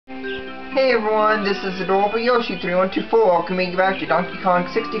Hey everyone, this is Adorable Yoshi 3124. Welcoming you back to Donkey Kong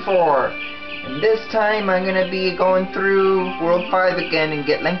 64. And this time I'm gonna be going through World 5 again and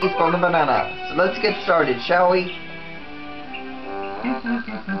get Lanky's golden banana. So let's get started, shall we?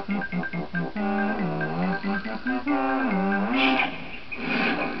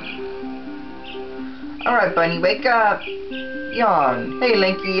 Alright Bunny, wake up! Yawn. Hey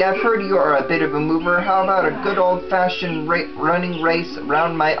Lanky, I've heard you are a bit of a mover. How about a good old-fashioned running race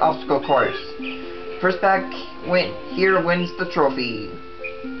around my obstacle course? First back here wins the trophy.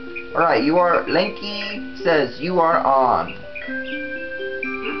 Alright, Lanky says you are on.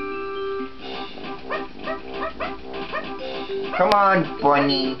 Come on,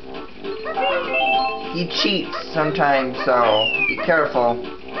 Bunny. He cheats sometimes, so be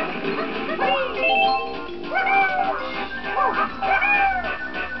careful.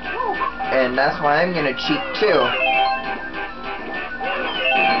 And that's why I'm gonna cheat too.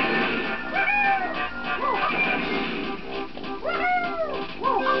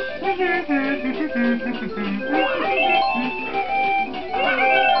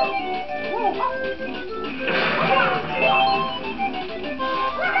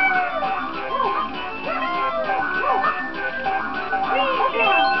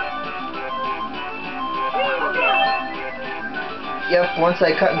 Yep, once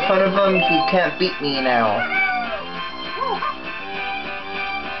I cut in front of him, he can't beat me now.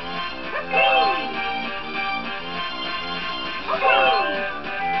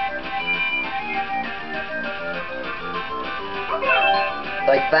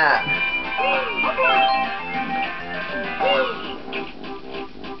 Like that.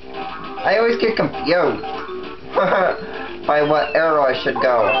 I always get confused by what arrow I should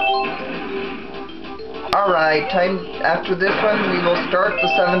go. Alright, after this one, we will start the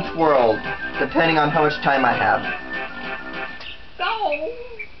 7th world, depending on how much time I have. No.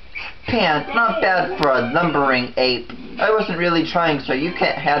 Pant, not bad for a lumbering ape. I wasn't really trying, so you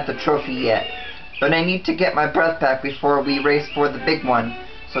can't have the trophy yet. But I need to get my breath back before we race for the big one.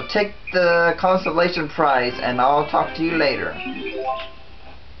 So take the consolation prize, and I'll talk to you later.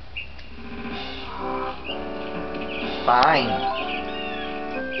 Fine.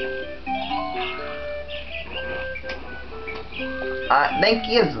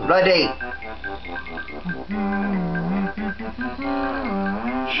 Lanky is ready.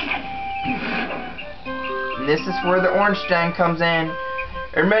 And this is where the orange stand comes in.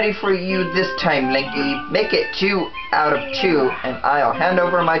 I'm ready for you this time, Lanky. Make it 2 out of 2, and I'll hand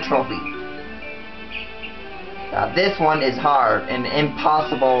over my trophy. Now this one is hard and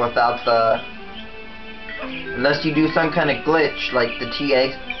impossible without the... unless you do some kind of glitch like the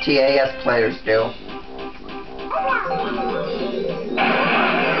TAS players do.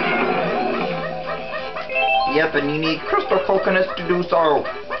 Yep, and you need crystal coconuts to do so.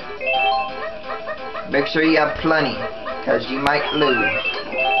 Make sure you have plenty, because you might lose.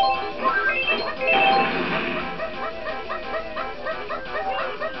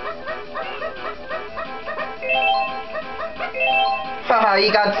 Haha,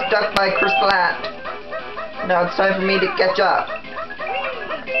 you got stuck by Crystal. Now it's time for me to catch up.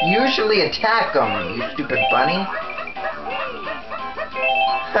 Usually attack him, you stupid bunny.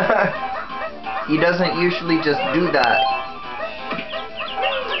 He doesn't usually just do that.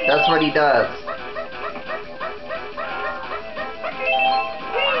 That's what he does.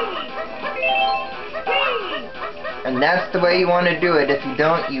 And that's the way you want to do it. If you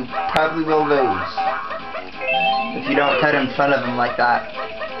don't, you probably will lose. If you don't cut in front of him like that.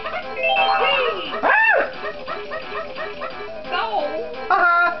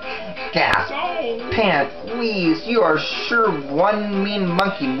 Gasp! Pant, please, you are sure one mean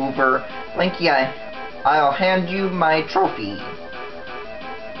monkey mover. Lanky, I'll hand you my trophy.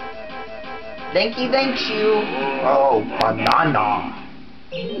 Lanky, thanks you. Oh, banana.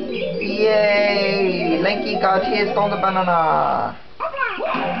 Yay! Lanky got his golden banana.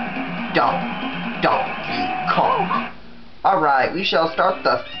 Donkey Kong. Alright, we shall start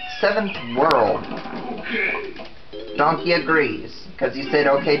the 7th world. Donkey agrees, because he said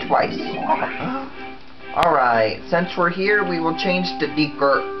okay twice. Alright, since we're here, we will change to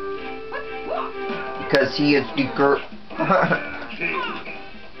Dickert. Because he is Dickert.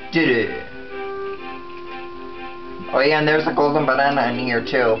 Did it. Oh yeah, and there's a golden banana in here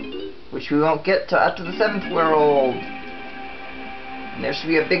too, which we won't get to after the 7th world. And there should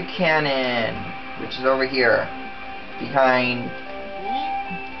be a big cannon, which is over here, behind.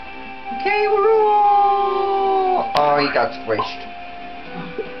 Okay, oh, he got squished.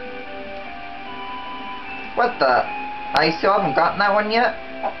 What the? I still haven't gotten that one yet?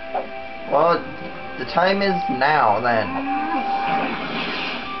 Well, the time is now, then.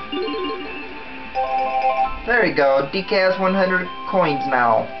 There we go. DK has 100 coins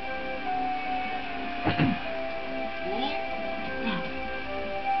now.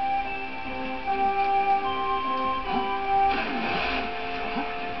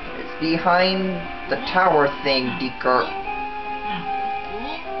 It's behind the tower thing, DK.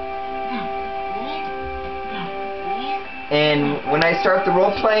 And when I start the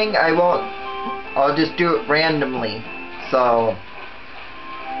role playing, I'll just do it randomly. So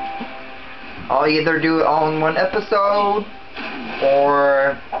I'll either do it all in one episode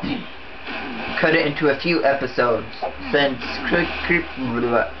or cut it into a few episodes, since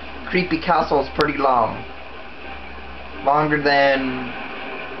Creepy Castle is pretty long. Longer than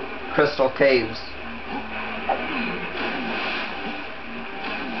Crystal Caves.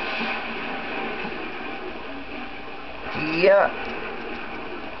 Yeah.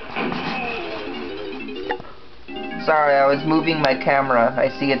 Sorry, I was moving my camera. I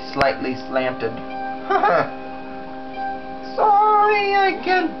see it's slightly slanted. Sorry, I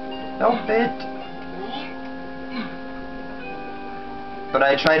can't help it. But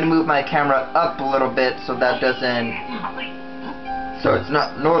I try to move my camera up a little bit so it's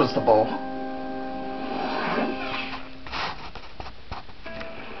not noticeable.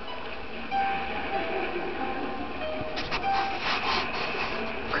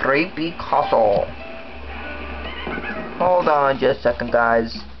 Creepy Castle. Hold on just a second,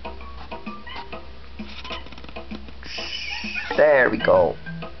 guys. There we go.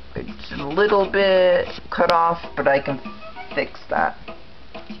 It's a little bit cut off, but I can fix that.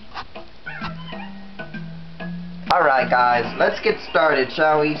 Alright guys, let's get started,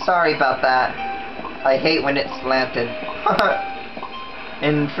 shall we? Sorry about that. I hate when it's slanted.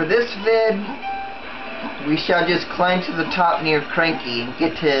 And for this vid, we shall just climb to the top near Cranky and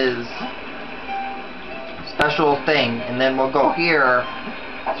get his special thing, and then we'll go here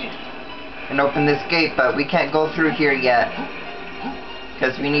and open this gate, but we can't go through here yet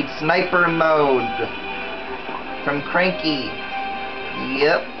because we need sniper mode from Cranky.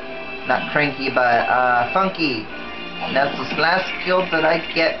 Yep, not Cranky, but Funky. And that's the last skill that I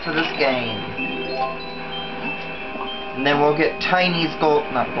get for this game. And then we'll get Tiny's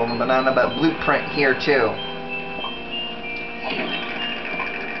not golden banana, but blueprint here too,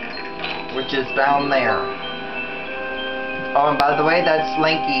 which is down there. Oh, and by the way, that's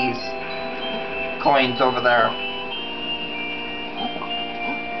Lanky's coins over there.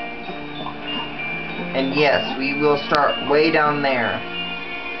 And yes, we will start way down there.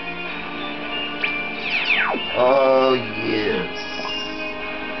 Oh, yes.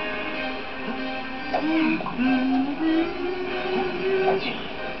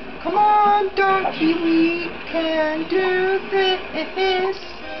 Come on, donkey, we can do this.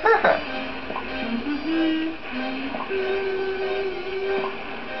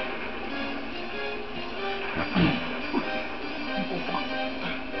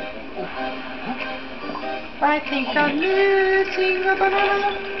 I think I'm missing a banana.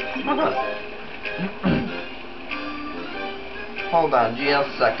 Hold on just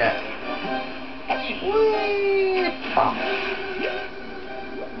a second.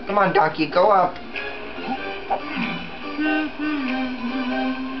 Come on, donkey, go up.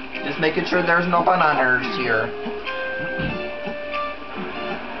 Just making sure there's no bananas here.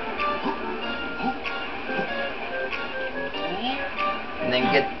 And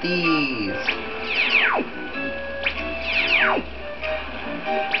then get these.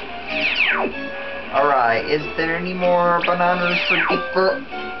 Alright, is there any more bananas for Deeper?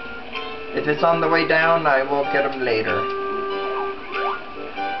 If it's on the way down, I will get them later.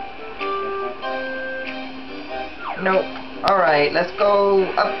 Nope. Alright, let's go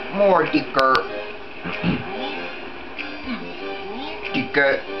up more, Deeper.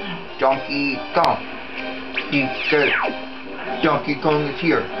 Deeper, Donkey Kong. Deeper, Donkey Kong is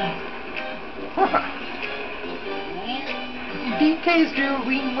here. DK's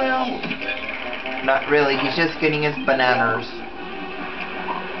doing well. Not really, he's just getting his bananas.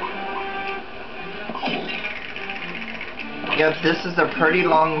 Yep, this is a pretty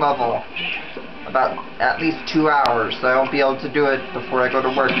long level. About at least 2 hours, so I won't be able to do it before I go to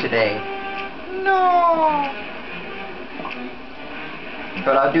work today. No!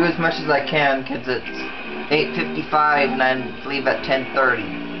 But I'll do as much as I can, because it's 8:55 and I leave at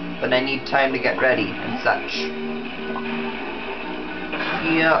 10:30. But I need time to get ready and such.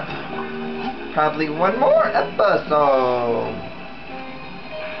 Yep. Probably one more episode.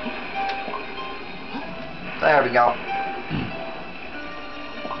 There we go.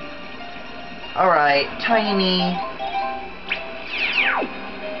 Alright, Tiny.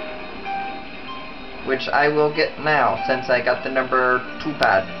 Which I will get now, since I got the number 2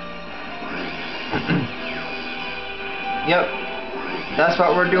 pad. Yep. That's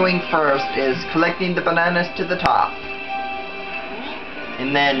what we're doing first, is collecting the bananas to the top.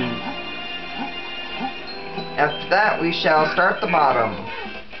 And then, after that, we shall start the bottom.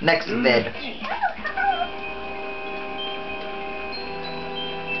 Next vid.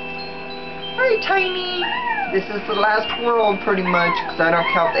 Hi, Tiny! This is the last world, pretty much, because I don't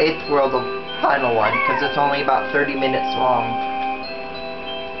count the 8th world, the final one, because it's only about 30 minutes long.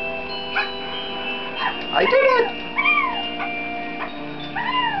 I did it!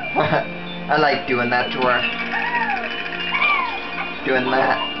 I like doing that to her. Doing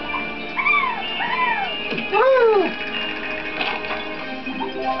that. Woo!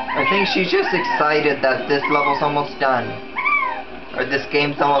 I think she's just excited that this level's almost done. Or this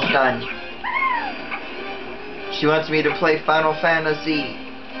game's almost done. She wants me to play Final Fantasy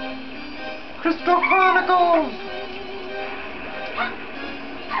Crystal Chronicles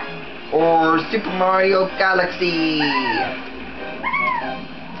or Super Mario Galaxy.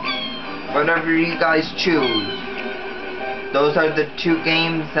 Whatever you guys choose. Those are the 2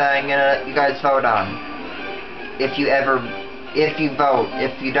 games that I'm gonna let you guys vote on. If you vote.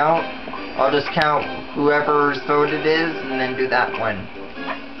 If you don't, I'll just count whoever's vote it is and then do that one.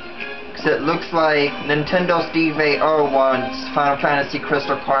 Because it looks like Nintendo Steve A.O. wants Final Fantasy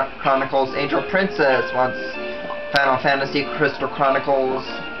Crystal Chronicles. Angel Princess wants Final Fantasy Crystal Chronicles.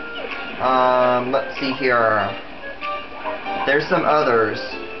 Let's see here. There's some others.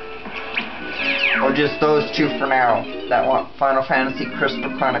 Or just those 2 for now that want Final Fantasy Crystal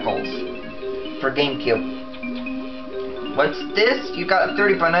Chronicles for GameCube. What's this? You got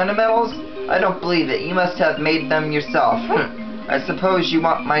 30 banana medals? I don't believe it. You must have made them yourself. I suppose you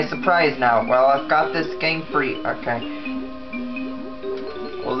want my surprise now. Well, I've got this game free. Okay.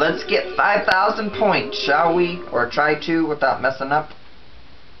 Well, let's get 5,000 points, shall we? Or try to without messing up.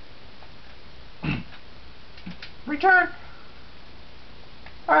 Return.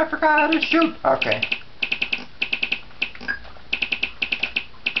 I forgot how to shoot. Okay.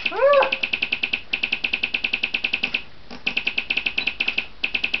 Ah.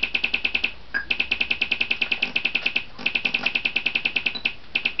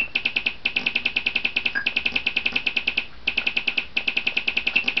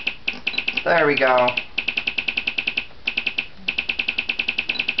 There we go.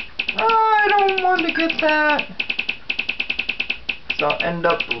 I don't want to get that. So I'll end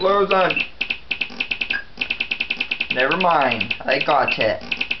up losing. Never mind. I got it.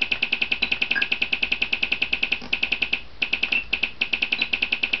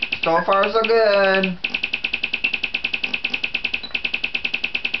 So far so good.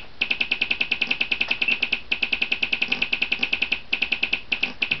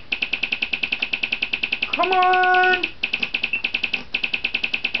 Come on!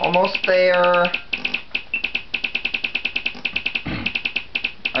 Almost there.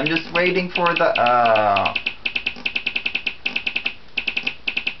 I'm just waiting for the,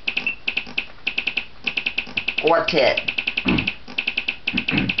 quartet.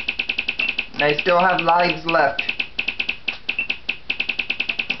 And I still have lives left.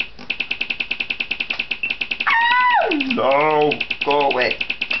 No! Go away.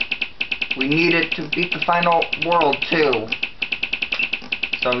 We need it to beat the final world, too.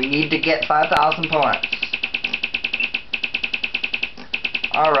 So we need to get 5,000 points.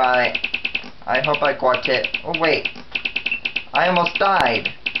 Alright. I hope I got it. Oh, wait. I almost died.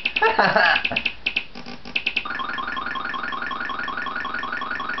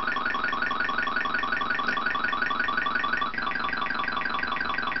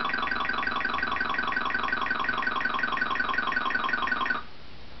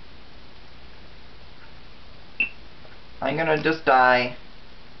 I'm gonna just die.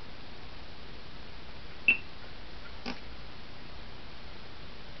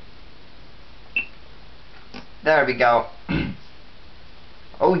 There we go.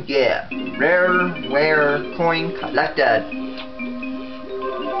 Oh yeah. Rare coin collected.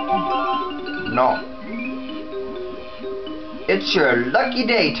 No. It's your lucky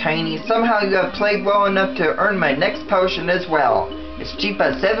day, Tiny. Somehow you have played well enough to earn my next potion as well. It's cheap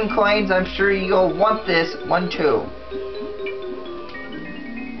as 7 coins. I'm sure you'll want this one too.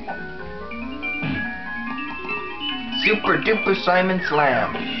 Super duper Simon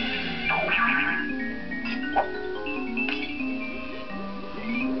Slam.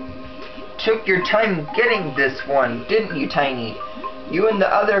 Took your time getting this one, didn't you, Tiny? You and the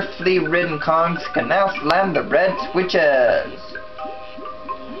other flea-ridden Kongs can now slam the red switches.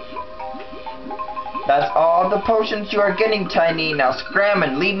 That's all the potions you are getting, Tiny. Now scram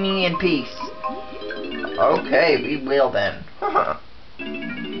and leave me in peace. Okay, we will then.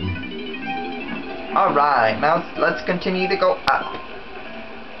 Alright, now let's continue to go up.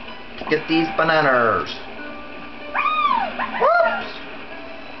 To get these bananas. Whoops!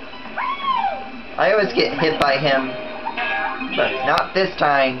 I always get hit by him. But not this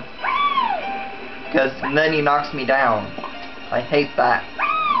time. Because then he knocks me down. I hate that.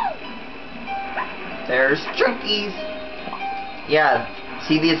 There's Chunkies. Yeah,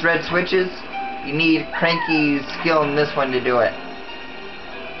 see these red switches? You need Cranky's skill in this one to do it.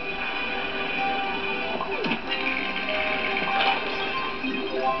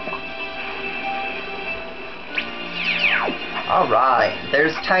 Alright,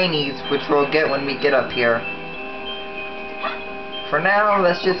 there's Tinies, which we'll get when we get up here. For now,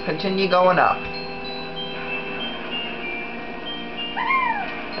 let's just continue going up.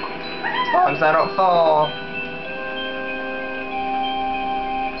 As long as I don't fall.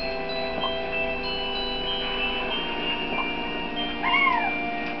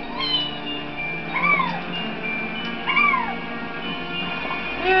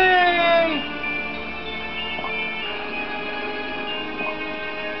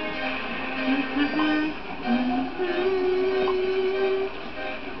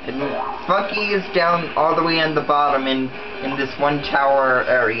 Funky is down all the way on the bottom in this one tower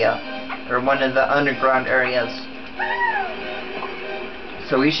area, or one of the underground areas.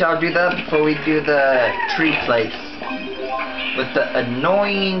 So we shall do that before we do the tree place, with the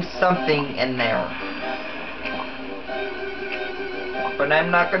annoying something in there. But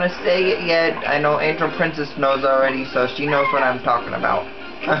I'm not gonna say it yet. I know Angel Princess knows already, so she knows what I'm talking about.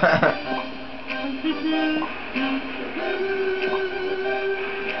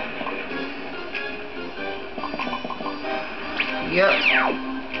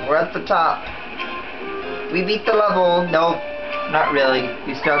 Yep, we're at the top. We beat the level. Nope, not really.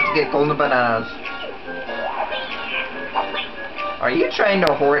 We still have to get golden bananas. Are you trying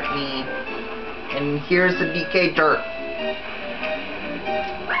to hurt me? And here's the DK dirt.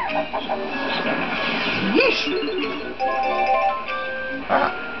 Yeesh.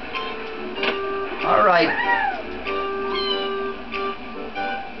 Alright.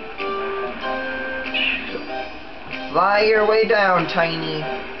 Fly your way down, Tiny.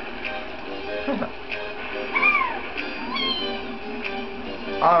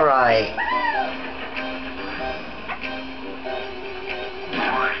 Alright.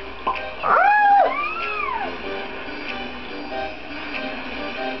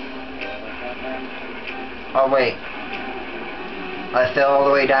 Oh wait. I fell all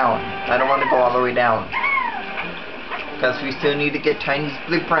the way down. I don't want to go all the way down. Because we still need to get Tiny's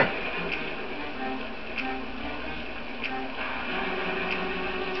blueprint.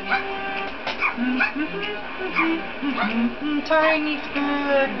 Tiny's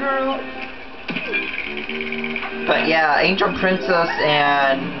good girl. But yeah, Angel Princess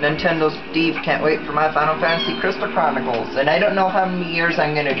and Nintendo Steve can't wait for my Final Fantasy Crystal Chronicles. And I don't know how many years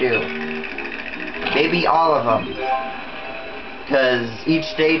I'm gonna do. Maybe all of them. Because each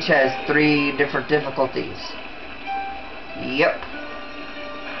stage has 3 different difficulties. Yep.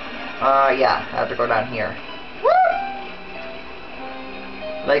 Yeah, I have to go down here. Woo!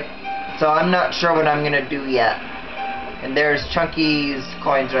 Like, so I'm not sure what I'm gonna do yet. And there's Chunky's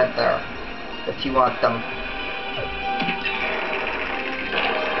coins right there, if you want them.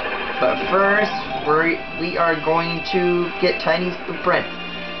 But first, we are going to get Tiny's blueprint.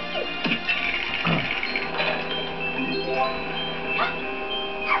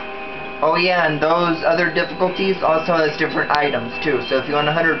 Oh yeah, and those other difficulties also has different items too. So if you want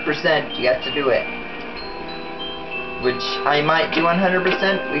 100%, you have to do it. Which I might do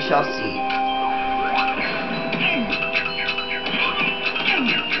 100%, we shall see.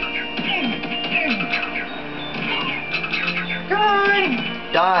 Come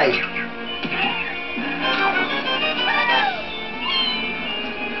on! Die!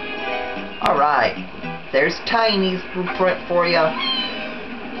 Alright, there's Tiny's blueprint for ya.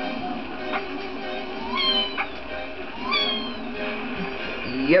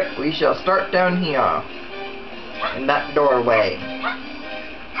 Yep, we shall start down here. In that doorway.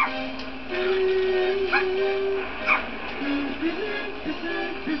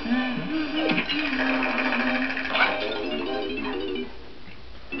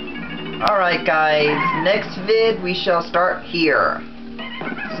 Alright guys, next vid we shall start here.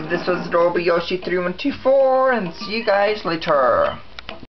 So this was Adobe Yoshi 3124 and see you guys later.